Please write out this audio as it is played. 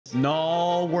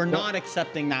No, we're not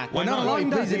accepting that. We're not allowing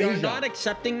that. We're not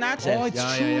accepting that. Oh,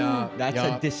 it's true. That's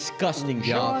a disgusting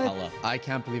shot, Pella. I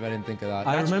can't believe I didn't think of that.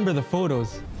 I remember the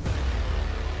photos.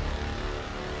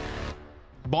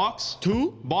 Box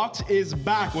is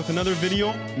back with another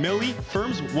video. Millie,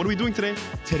 Firms, what are we doing today?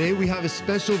 Today we have a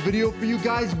special video for you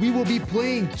guys. We will be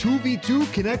playing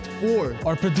 2v2 Connect 4.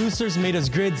 Our producers made us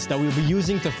grids that we'll be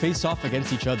using to face off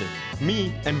against each other.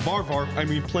 Me and Varvar are going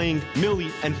to be playing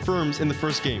Millie and Firms in the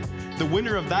first game. The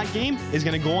winner of that game is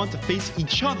going to go on to face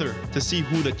each other to see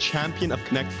who the champion of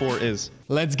Connect 4 is.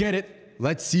 Let's get it.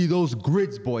 Let's see those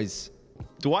grids, boys.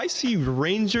 Do I see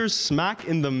Rangers smack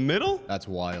in the middle? That's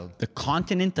wild. The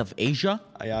continent of Asia?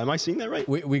 Am I seeing that right?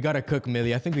 We gotta cook,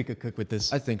 Millie. I think we could cook with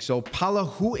this. I think so. Pala,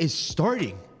 who is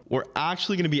starting? We're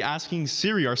actually going to be asking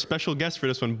Siri, our special guest for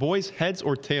this one. Boys, heads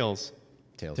or tails?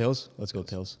 Tails. Tails? Let's go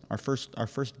tails. Our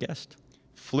first guest.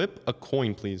 Flip a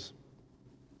coin, please.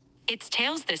 It's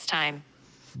tails this time.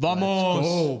 Vamos!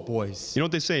 Oh, boys. You know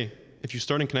what they say? If you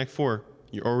start in Connect 4,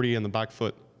 you're already on the back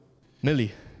foot.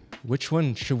 Millie, which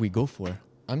one should we go for?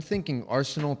 I'm thinking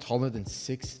Arsenal taller than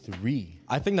 6'3".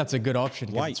 I think that's a good option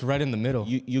because it's right in the middle.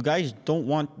 You guys don't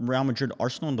want Real Madrid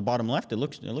Arsenal in the bottom left? It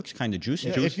looks kind of juicy.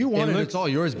 Yeah, if you want it, it's all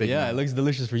yours, big Yeah, man. it looks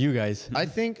delicious for you guys.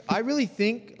 I really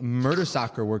think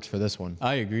Mertesacker works for this one.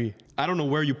 I agree. I don't know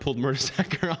where you pulled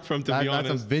Mertesacker out from, to be That's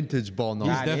honest. a vintage ball now.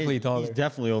 He's definitely taller. He's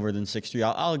definitely over than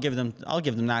 6'3". I'll give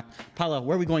them that. Pala,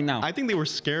 where are we going now? I think they were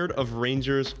scared of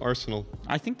Rangers Arsenal.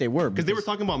 I think they were. Because they were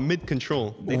talking about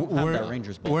mid-control. They don't have that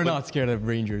Rangers ball. We're not scared of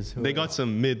Rangers. They got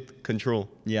some mid-control.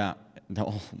 Yeah.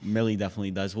 No, Millie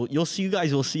definitely does. Well, you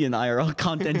guys will see in IRL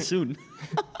content soon.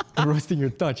 roasting your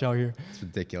touch out here. It's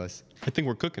ridiculous. I think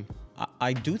we're cooking.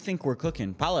 I do think we're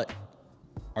cooking. Pala,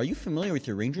 are you familiar with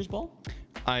your Rangers ball?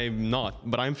 I'm not,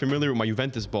 but I'm familiar with my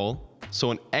Juventus ball.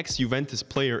 So an ex-Juventus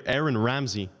player, Aaron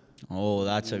Ramsey. Oh,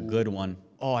 that's a good one.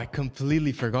 Oh, I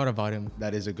completely forgot about him.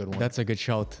 That is a good one. That's a good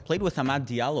shout. Played with Amad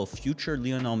Diallo, future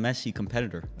Lionel Messi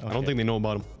competitor. I don't think they know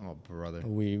about him. Oh, brother.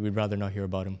 We'd rather not hear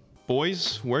about him.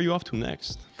 Boys, where are you off to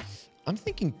next? I'm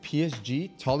thinking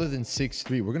PSG taller than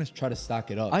 6'3". We're going to try to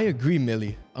stack it up. I agree,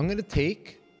 Millie. I'm going to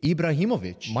take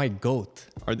Ibrahimovic. My goat.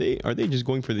 Are they just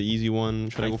going for the easy one?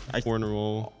 Should I go for 4 in a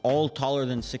row? All taller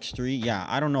than 6'3". Yeah,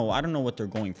 I don't know. I don't know what they're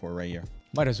going for right here.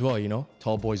 Might as well, you know.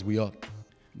 Tall boys, we up.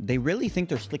 They really think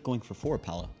they're slick going for 4,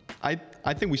 Pala. I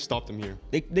think we stopped them here.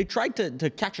 They tried to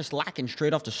catch us lacking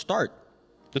straight off the start.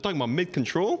 They're talking about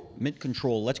mid-control?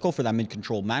 Mid-control. Let's go for that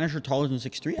mid-control. Manager taller than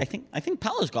 6'3". I think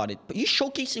Pala's got it. But he's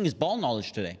showcasing his ball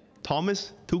knowledge today.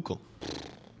 Thomas Tuchel.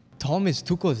 Thomas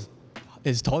Tuchel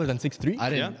is taller than 6'3"?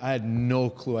 I had no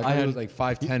clue. I thought it was like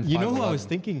 5'10". You know who I was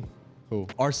thinking? Who?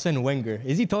 Arsene Wenger.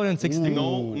 Is he taller than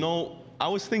 6'3"? No. I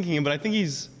was thinking, but I think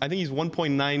he's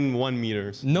 1.91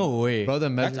 meters. No way. Brother,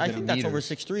 I think that's over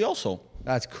 6'3" also.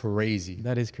 That's crazy.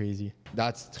 That is crazy.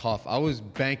 That's tough. I was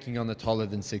banking on the taller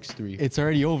than 6'3". It's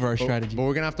already over our strategy. But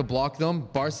we're going to have to block them.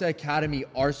 Barca Academy,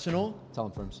 Arsenal. Tell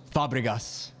them firms.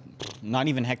 Fabregas. Not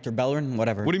even Hector Bellerin,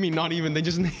 whatever. What do you mean not even? They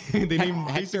just they named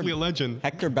basically a legend.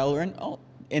 Hector Bellerin. Oh,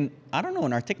 and I don't know,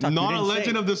 in our TikTok, Not a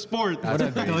legend of the sport. What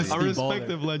a dusty A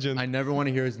respective baller. legend. I never want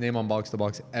to hear his name on Box to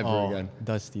Box ever again.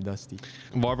 Dusty.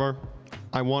 Varvar,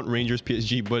 I want Rangers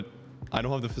PSG, but I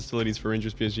don't have the facilities for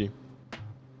Rangers PSG.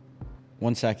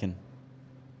 1 second.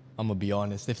 I'm going to be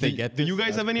honest. If they get Do this, you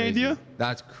guys have any crazy. idea?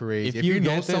 That's crazy. if you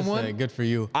know get someone, this, good for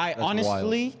you. I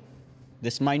honestly, wild.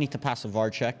 this might need to pass a VAR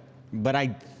check, but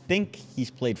I think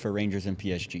he's played for Rangers and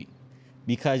PSG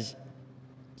because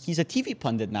he's a TV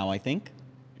pundit now, I think.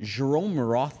 Jerome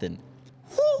Marothin.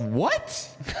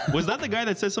 what? Was that the guy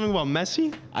that said something about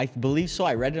Messi? I believe so.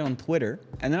 I read it on Twitter.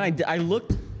 And then I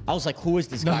looked. I was like, who is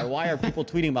this guy? Why are people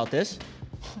tweeting about this?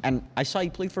 And I saw he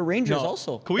played for Rangers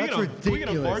also. Can we, That's can we get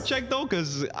a VAR ridiculous. check, though?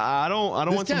 Because I don't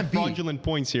want some can't be. fraudulent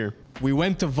points here. We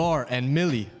went to VAR and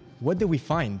Millie. What did we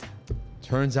find?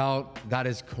 Turns out that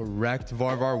is correct,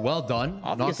 Varvar. Well done.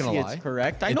 Obviously, Not gonna lie. it's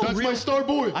correct. I know That's my star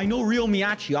boy. I know Real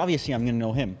Miyachi. Obviously, I'm going to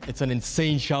know him. It's an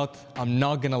insane shout. I'm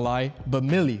not going to lie. But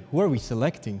Millie, who are we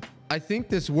selecting? I think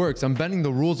this works. I'm bending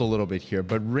the rules a little bit here,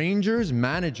 but Rangers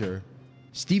manager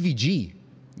Stevie G.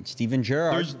 Steven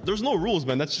Gerrard. There's no rules,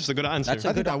 man. That's just a good answer. That's a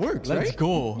I think that works, Let's right?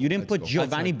 go. You didn't put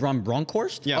Giovanni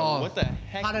Bronkhorst? Yeah, Oh, what the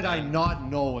heck? How did I not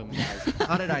know him, guys?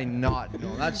 How did I not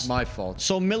know? That's my fault.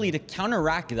 So, Millie, to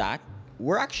counteract that,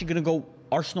 we're actually going to go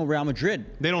Arsenal Real Madrid.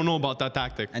 They don't know about that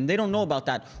tactic. And they don't know about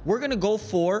that. We're going to go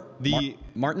for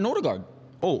Martin Odegaard.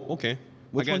 Oh, okay.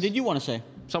 Which one did you want to say?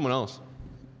 Someone else.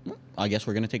 I guess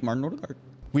we're going to take Martin Odegaard.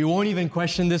 We won't even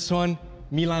question this one.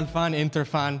 Milan fan, Inter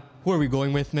fan. Who are we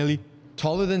going with, Millie?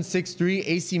 Taller than 6'3",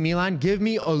 AC Milan. Give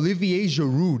me Olivier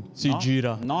Giroud.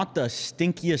 Gira. Not the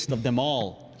stinkiest of them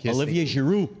all. He is Olivier stinky.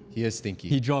 Giroud. He is stinky.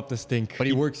 He dropped the stink. but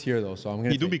he works here, though, so I'm going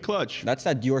to He do be clutch. That's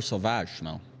that Dior Sauvage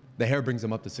smell. The hair brings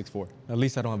him up to 6'4". At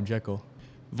least I don't have Dzeko.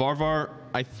 Varvar,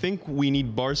 I think we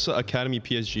need Barca Academy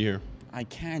PSG here. I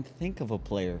can't think of a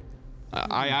player.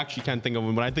 I actually can't think of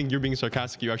him, but I think you're being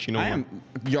sarcastic. You actually know I one.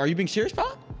 am. Are you being serious,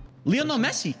 pal? Lionel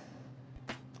Messi.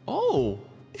 Oh.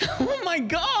 Oh my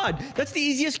God. That's the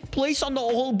easiest place on the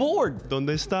whole board.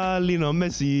 ¿Dónde está Lionel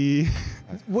Messi?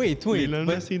 Wait, Lionel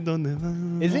but Messi, ¿dónde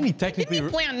va? isn't he Didn't technically... he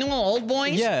play on New Old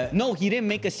Boys? Yeah. No, he didn't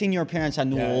make a senior appearance on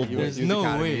New Old Boys. There's no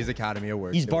way. He's Academy at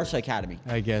work. He's It Barca Academy.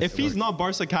 I guess. If he's not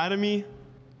Barca Academy,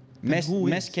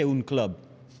 Mes que un club.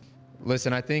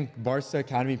 Listen, I think Barca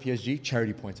Academy PSG,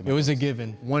 charity points. It was a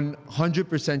given.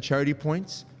 100% charity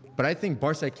points. But I think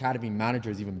Barca Academy manager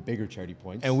is even bigger charity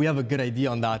points. And we have a good idea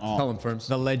on that. Tell him, Firms.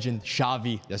 The legend,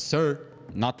 Xavi. Yes, sir.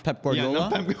 Not Pep yeah, Guardiola.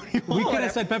 not Pep Guardiola. We could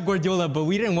have said Pep Guardiola, but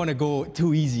we didn't want to go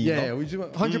too easy. you Yeah, know? we just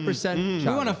 100%. We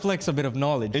want to flex a bit of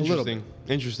knowledge. Interesting.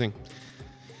 Interesting.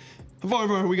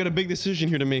 Varvar, we got a big decision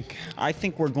here to make. I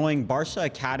think we're going Barca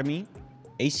Academy,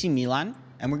 AC Milan,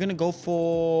 and we're going to go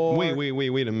for...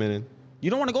 Wait a minute. You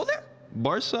don't want to go there?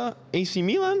 Barca, AC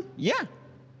Milan? Yeah.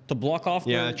 To block off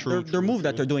Yeah, their move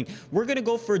that they're doing. We're going to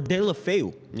go for De La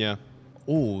Feu. Yeah.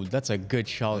 Oh, that's a good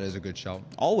shout. That is a good shout.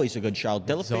 Always a good shout.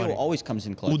 De La Feu Sorry. always comes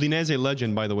in clutch. Udinese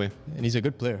legend, by the way. And he's a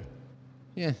good player.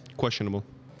 Yeah. Questionable.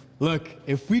 Look,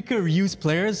 if we could use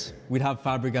players, we'd have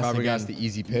Fabregas Fabregas, again. the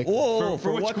easy pick. Whoa, For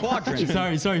for which what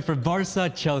quadrant? Sorry, for Barca,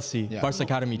 Chelsea. Yeah. Barca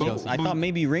Academy, Chelsea. I thought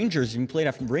maybe Rangers. You played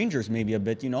at Rangers maybe a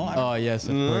bit, you know? Oh, yes,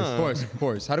 of course. Of course, of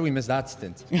course. How do we miss that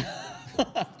stint?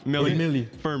 Millie.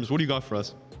 Firms, what do you got for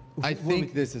us? I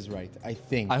think this is right. I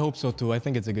think. I hope so too. I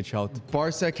think it's a good shout.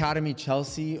 Barca Academy,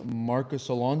 Chelsea, Marcus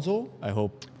Alonso. I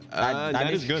hope.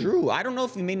 That is good. true. I don't know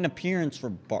if he made an appearance for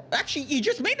Barca. Actually, he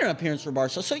just made an appearance for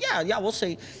Barca. So yeah, we'll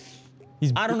say.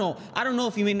 I don't know. I don't know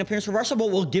if he made an appearance for Barca, but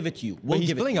we'll give it to you. We'll But he's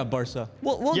give playing it. at Barca.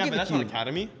 We'll Yeah, give but it that's to not you.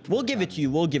 Academy. We'll give it to you.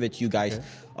 We'll give it to you guys.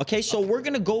 Okay, so we're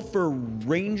gonna go for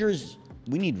Rangers.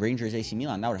 We need Rangers AC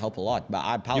Milan. That would help a lot. But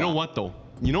You know what, though?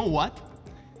 You know what?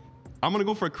 I'm going to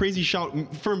go for a crazy shout.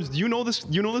 Firms, do you know this?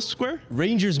 You know this square?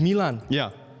 Rangers, Milan.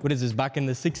 Yeah. What is this, back in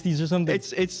the 60s or something?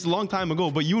 It's a long time ago,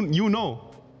 but you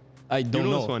know. I don't You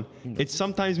know know. this one. It's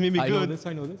sometimes maybe I good.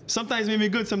 know this. Sometimes maybe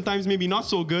good, sometimes maybe not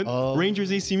so good.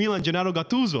 Rangers AC Milan, Gennaro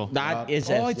Gattuso. That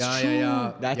is Oh, a, it's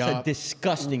Yeah. that's a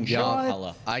disgusting shot,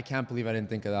 fella. I can't believe I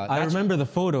didn't think of that. I remember the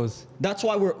photos. That's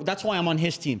why I'm on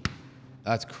his team.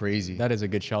 That's crazy. That is a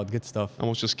good shout. Good stuff.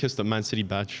 Almost just kissed the Man City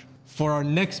badge. For our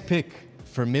next pick,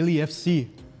 for Millie FC,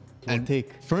 we'll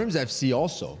take. Firms FC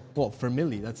also. Well, for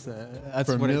Millie, that's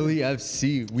For what Millie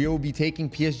FC, we will be taking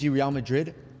PSG Real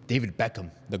Madrid. David Beckham.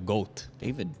 the GOAT.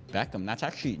 David Beckham.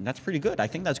 That's pretty good. I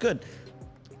think that's good.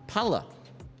 Pala,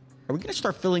 are we gonna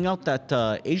start filling out that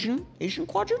Asian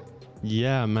quadrant?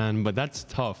 Yeah, man, but that's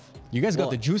tough. You guys got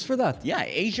Well, the juice for that? Yeah,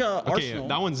 Asia, Okay, Arsenal.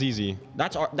 that one's easy.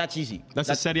 That's easy. That's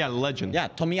a Serie A legend. Yeah,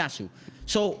 Tomiyasu.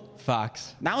 So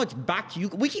Facts. now it's back to you.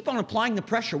 We keep on applying the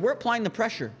pressure. We're applying the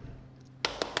pressure.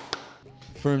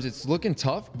 Firms, it's looking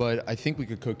tough, but I think we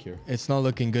could cook here. It's not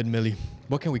looking good, Millie.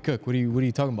 What can we cook? What are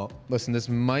you talking about? Listen, this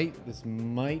might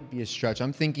be a stretch.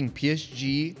 I'm thinking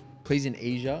PSG plays in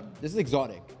Asia. This is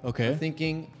exotic. Okay. I'm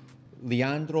thinking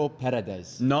Leandro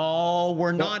Paredes. No,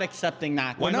 we're not accepting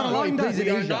that. Why not? allowing that. We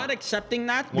are Asia. not accepting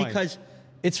that Why? because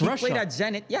It's he Russia. played at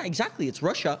Zenit. Yeah, exactly. It's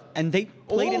Russia, and they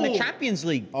played in the Oh. Champions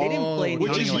League. They didn't play in the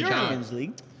which is Champions Europe.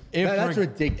 League. If That's we're-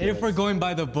 ridiculous. If we're going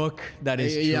by the book, that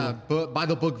is true. Yeah, but by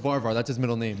the book Varvar, that's his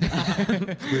middle name.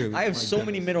 I have so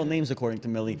many middle names according to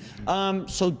Millie.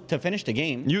 So to finish the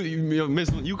game,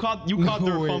 You caught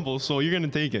their way. fumble, so you're gonna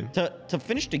take it. to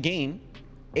finish the game,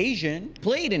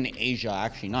 played in Asia.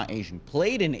 Actually, not Asian.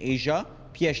 Played in Asia.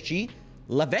 PSG.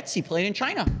 Lavezzi played in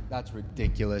China. That's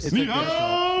ridiculous. It's a good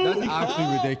shot. That's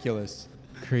actually ridiculous.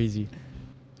 Crazy.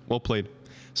 Well played.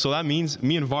 So that means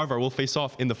me and Varvar will face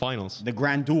off in the finals. The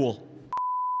grand duel.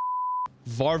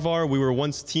 Varvar, we were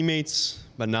once teammates,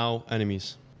 but now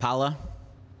enemies. Pala,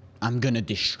 I'm gonna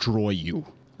destroy you.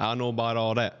 I don't know about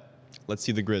all that. Let's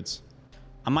see the grids.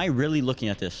 Am I really looking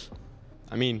at this?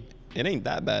 I mean, it ain't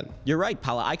that bad. You're right,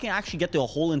 Pala. I can actually get the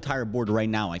whole entire board right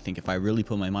now, I think, if I really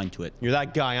put my mind to it. You're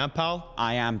that guy, huh, pal?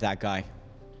 I am that guy.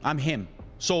 I'm him.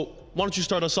 So why don't you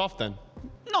start us off then?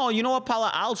 No, you know what,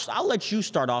 Pala? I'll let you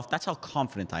start off. That's how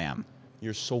confident I am.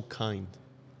 You're so kind.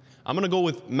 I'm gonna go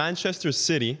with Manchester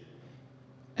City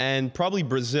and probably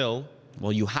Brazil.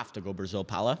 Well, you have to go Brazil,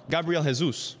 Pala. Gabriel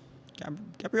Jesus.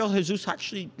 Gabriel Jesus,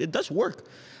 actually, it does work.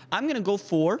 I'm going to go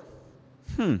for,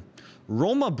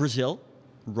 Roma, Brazil.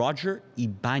 Roger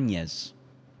Ibanez.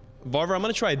 Varvar, I'm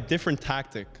going to try a different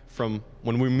tactic from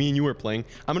when me and you were playing.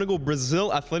 I'm going to go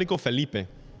Brazil, Atletico Felipe.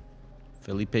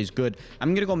 Felipe's good. I'm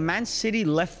going to go Man City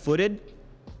left-footed.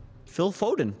 Phil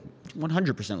Foden.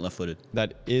 100% left-footed.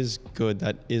 That is good.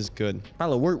 That is good.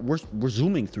 Paolo, we're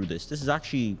zooming through this. This is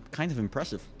actually kind of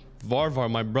impressive. Varvar,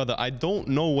 my brother, I don't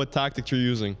know what tactics you're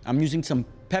using. I'm using some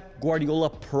Pep Guardiola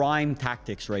prime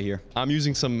tactics right here. I'm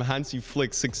using some Hansi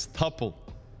Flick sextuple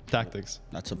tactics.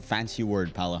 That's a fancy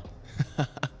word, Paolo.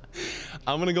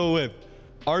 I'm going to go with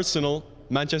Arsenal,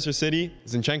 Manchester City,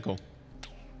 Zinchenko.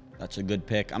 That's a good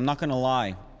pick. I'm not going to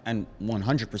lie. And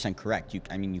 100% correct.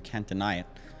 You can't deny it.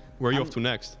 Where are you off to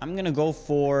next? I'm going to go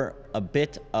for a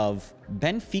bit of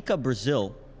Benfica,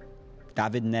 Brazil,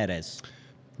 David Neres.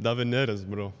 David Neres,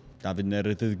 bro. David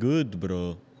Neres is good,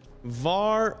 bro.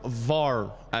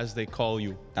 VAR, as they call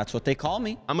you. That's what they call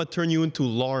me. I'm going to turn you into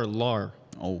Lar.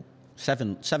 Oh,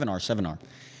 7R.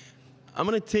 I'm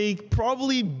going to take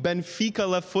probably Benfica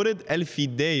left-footed, El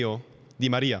Fideo Di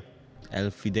Maria.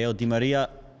 El Fideo Di Maria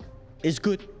is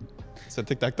good. It's a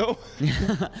tic-tac-toe.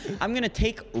 I'm going to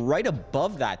take right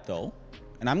above that, though,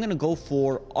 and I'm going to go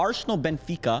for Arsenal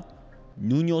Benfica,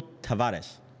 Nuno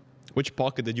Tavares. Which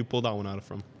pocket did you pull that one out of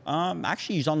from?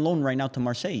 Actually, he's on loan right now to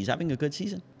Marseille. He's having a good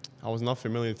season. I was not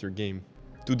familiar with your game.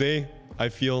 Today, I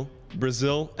feel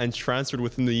Brazil and transferred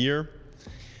within the year.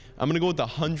 I'm going to go with the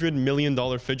 $100 million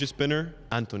fidget spinner,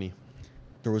 Anthony.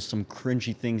 There was some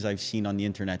cringy things I've seen on the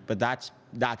internet, but that's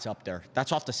up there.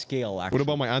 That's off the scale, actually. What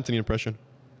about my Anthony impression?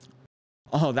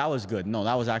 Oh, that was good. No,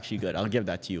 that was actually good. I'll give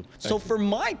that to you. So for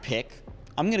my pick,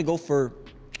 I'm going to go for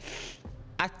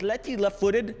Atleti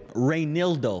left-footed,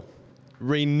 Reynildo.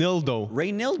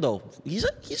 Reynildo. He's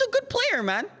a good player,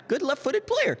 man. Good left-footed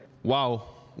player. Wow.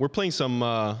 We're playing some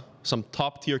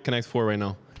top-tier Connect 4 right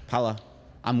now. Pala,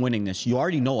 I'm winning this. You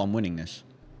already know I'm winning this.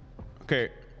 Okay.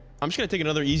 I'm just going to take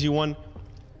another easy one.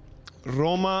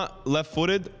 Roma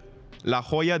left-footed, La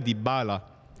Joya Dybala.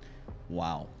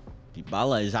 Wow.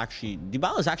 Dybala is actually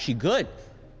good.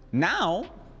 Now,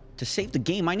 to save the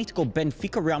game, I need to go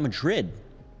Benfica Real Madrid.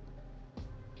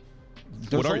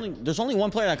 There's only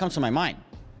one player that comes to my mind.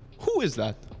 Who is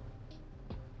that?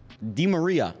 Di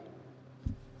Maria.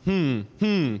 It's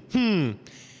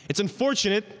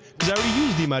unfortunate because I already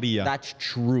used Di Maria. That's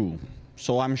true.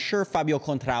 So I'm sure Fabio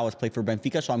Contrao has played for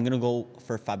Benfica, so I'm going to go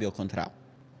for Fabio Contrao.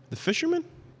 The Fisherman?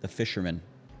 The Fisherman.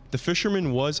 The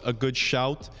Fisherman was a good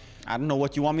shout. I don't know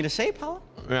what you want me to say, Paolo.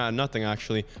 Yeah, nothing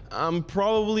actually. I'm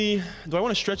probably... Do I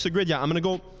want to stretch the grid? Yeah, I'm going to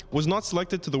go... Was not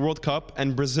selected to the World Cup,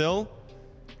 and Brazil...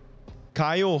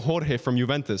 Caio Jorge from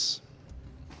Juventus.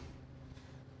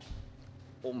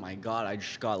 Oh my God, I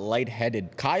just got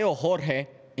lightheaded. Caio Jorge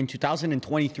in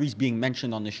 2023 is being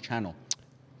mentioned on this channel.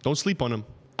 Don't sleep on him.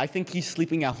 I think he's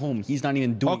sleeping at home. He's not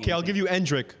even doing Okay, I'll give you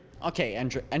Endrick. Okay,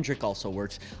 Endrick also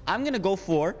works. I'm going to go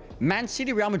for Man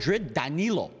City, Real Madrid,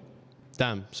 Danilo.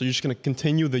 Damn, so you're just going to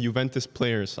continue the Juventus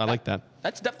players. I like that.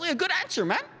 That's definitely a good answer,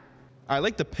 man. I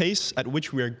like the pace at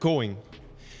which we are going.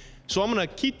 So I'm going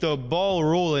to keep the ball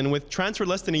rolling with transfer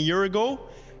less than a year ago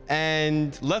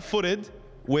and left-footed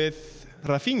with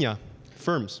Rafinha,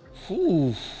 Firms.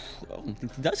 Ooh,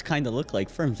 it does kind of look like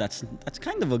Firms. That's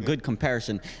kind of a good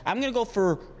comparison. I'm going to go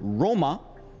for Roma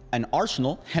and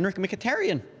Arsenal, Henrik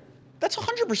Mkhitaryan. That's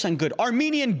 100% good.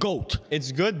 Armenian GOAT.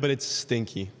 It's good, but it's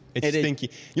stinky. It's stinky.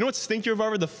 You know what's stinkier,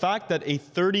 Varvar? The fact that a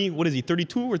 32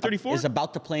 or 34? Is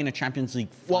about to play in a Champions League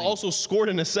final. Well, also scored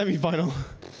in a semifinal.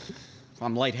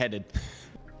 I'm lightheaded.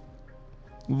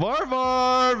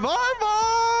 Varvar!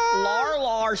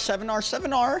 Lar,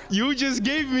 7R. You just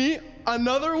gave me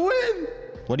another win.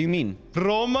 What do you mean?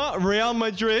 Roma, Real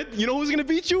Madrid. You know who's going to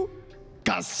beat you?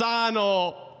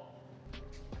 Cassano.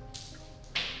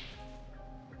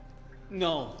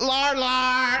 No.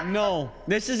 Lar. No,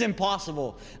 this is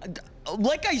impossible.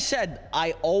 Like I said,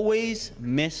 I always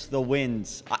miss the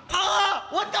wins.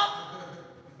 What the?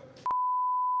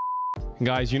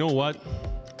 Guys, you know what?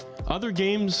 Other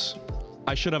games,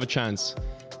 I should have a chance.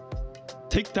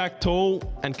 Tic-tac-toe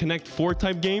and Connect 4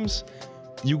 type games,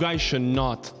 you guys should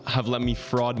not have let me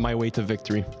fraud my way to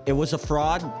victory. It was a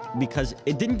fraud because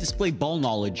it didn't display ball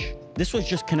knowledge. This was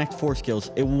just Connect 4 skills.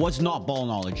 It was not ball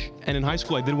knowledge. And in high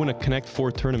school, I did win a Connect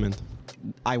 4 tournament.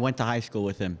 I went to high school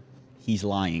with him. He's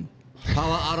lying.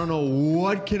 Paula, I don't know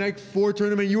what Connect 4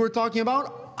 tournament you were talking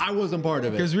about. I wasn't part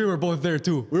of it. Because we were both there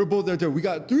too. We were both there too. We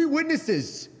got 3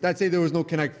 witnesses that say there was no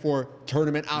Connect 4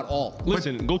 tournament at all.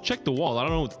 Listen, go check the wall. I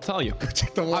don't know what to tell you.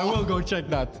 Check the wall. I will go check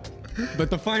that.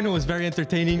 But the final was very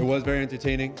entertaining. It was very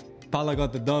entertaining. Pala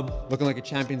got the dub, Looking like a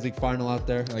Champions League final out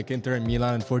there. like Inter and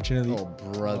Milan, unfortunately. Oh,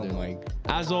 brother. Oh my.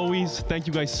 As always, thank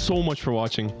you guys so much for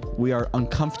watching. We are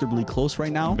uncomfortably close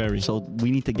right now. Very. So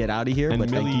we need to get out of here. And But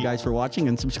thank you Millie- guys for watching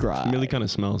and subscribe. Millie kind of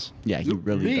smells. Yeah, he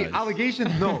really Me, does.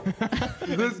 allegations? No.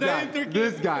 This guy.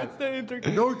 This guy.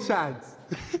 No chance.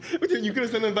 Dude, you could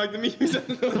have sent it back to me. You sent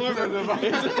it to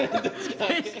the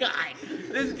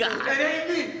This guy. It ain't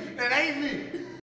me. It ain't me.